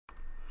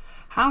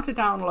How to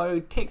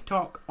download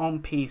TikTok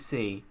on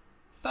PC.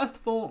 First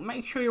of all,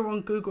 make sure you're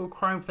on Google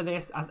Chrome for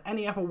this, as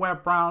any other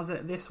web browser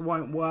this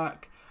won't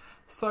work.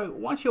 So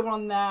once you're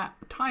on there,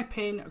 type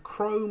in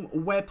Chrome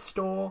Web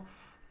Store,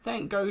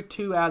 then go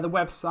to the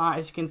website.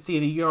 As you can see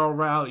the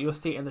URL, you'll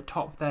see it at the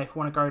top there if you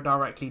want to go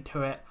directly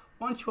to it.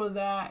 Once you're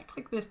there,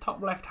 click this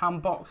top left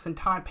hand box and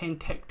type in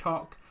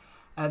TikTok.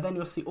 Then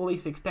you'll see all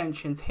these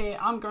extensions here.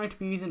 I'm going to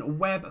be using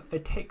Web for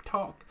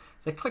TikTok.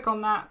 So click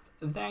on that,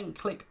 then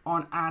click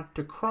on Add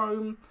to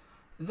Chrome.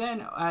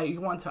 Then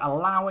you want to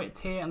allow it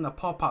here and the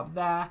pop-up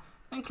there.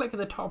 Then click at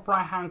the top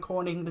right hand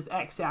corner. You can just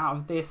exit out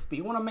of this, but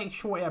you want to make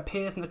sure it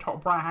appears in the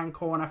top right hand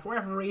corner. For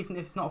whatever reason,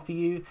 if it's not for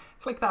you,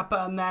 click that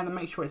button there and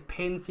make sure it's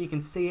pinned so you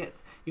can see it.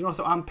 You can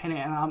also unpin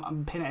it and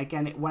unpin it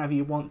again whenever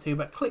you want to,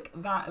 but click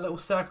that little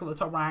circle at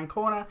the top right hand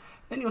corner.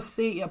 Then you'll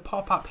see it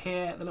pop up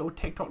here, the little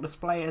TikTok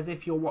display, as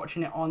if you're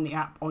watching it on the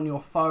app on your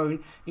phone. You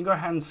can go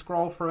ahead and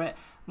scroll through it.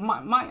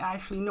 Might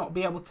actually not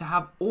be able to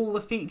have all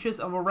the features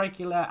of a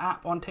regular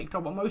app on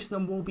TikTok, but most of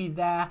them will be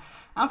there.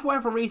 And for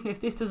whatever reason,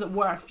 if this doesn't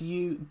work for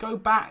you, go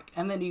back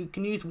and then you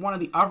can use one of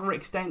the other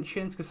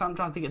extensions, because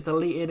sometimes they get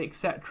deleted,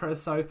 etc.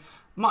 So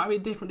might be a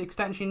different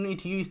extension you need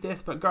to use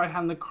this, but go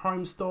ahead in the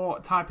Chrome store,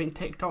 type in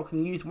TikTok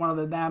and use one of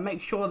them there.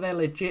 Make sure they're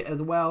legit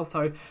as well,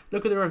 so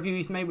look at the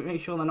reviews, maybe make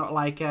sure they're not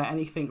like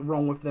anything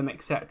wrong with them,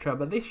 etc.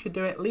 But this should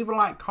do it. Leave a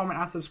like, comment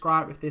and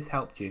subscribe if this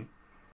helped you.